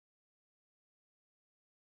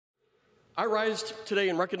I rise today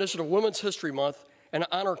in recognition of Women's History Month and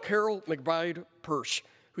honor Carol McBride Pirsch,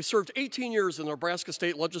 who served 18 years in the Nebraska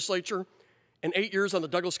State Legislature and 8 years on the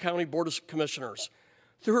Douglas County Board of Commissioners.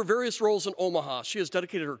 Through her various roles in Omaha, she has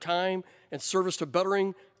dedicated her time and service to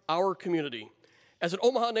bettering our community. As an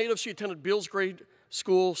Omaha native, she attended Beals Grade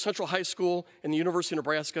School, Central High School, and the University of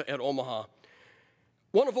Nebraska at Omaha.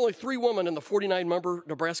 One of only 3 women in the 49-member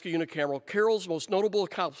Nebraska unicameral, Carol's most notable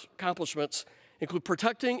accomplishments include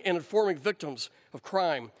protecting and informing victims of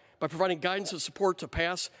crime by providing guidance and support to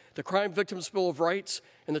pass the Crime Victims Bill of Rights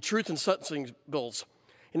and the Truth in Sentencing bills.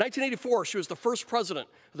 In 1984, she was the first president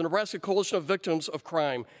of the Nebraska Coalition of Victims of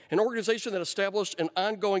Crime, an organization that established an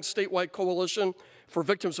ongoing statewide coalition for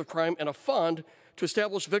victims of crime and a fund to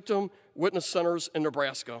establish victim witness centers in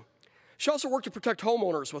Nebraska. She also worked to protect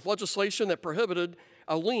homeowners with legislation that prohibited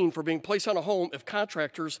a lien for being placed on a home if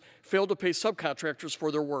contractors failed to pay subcontractors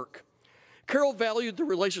for their work. Carol valued the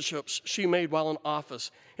relationships she made while in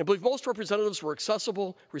office and believed most representatives were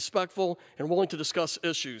accessible, respectful, and willing to discuss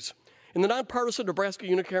issues. In the nonpartisan Nebraska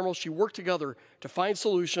unicameral, she worked together to find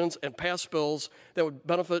solutions and pass bills that would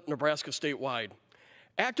benefit Nebraska statewide.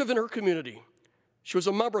 Active in her community, she was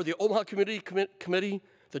a member of the Omaha Community Committee,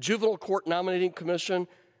 the Juvenile Court Nominating Commission,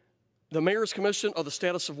 the Mayor's Commission of the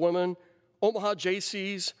Status of Women, Omaha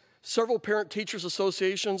JCs, several parent-teachers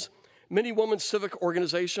associations, many women's civic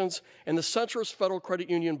organizations, and the Centrist Federal Credit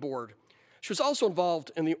Union Board. She was also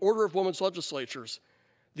involved in the Order of Women's Legislatures,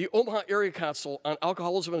 the Omaha Area Council on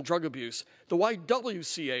Alcoholism and Drug Abuse, the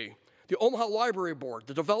YWCA, the Omaha Library Board,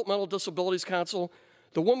 the Developmental Disabilities Council,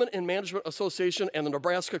 the Women in Management Association, and the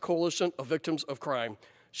Nebraska Coalition of Victims of Crime.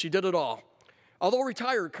 She did it all. Although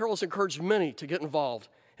retired, Carol has encouraged many to get involved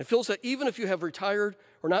and feels that even if you have retired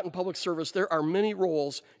or not in public service, there are many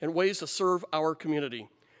roles and ways to serve our community.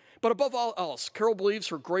 But above all else, Carol believes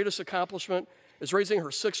her greatest accomplishment is raising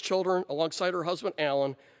her 6 children alongside her husband,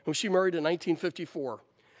 Alan, whom she married in 1954.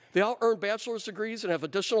 They all earned bachelor's degrees and have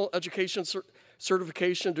additional education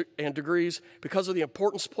certification and degrees because of the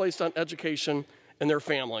importance placed on education in their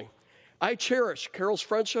family. I cherish Carol's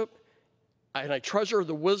friendship, and I treasure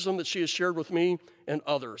the wisdom that she has shared with me and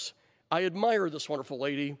others. I admire this wonderful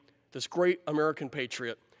lady, this great American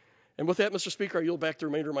patriot. And with that, Mr. Speaker, I yield back the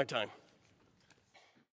remainder of my time.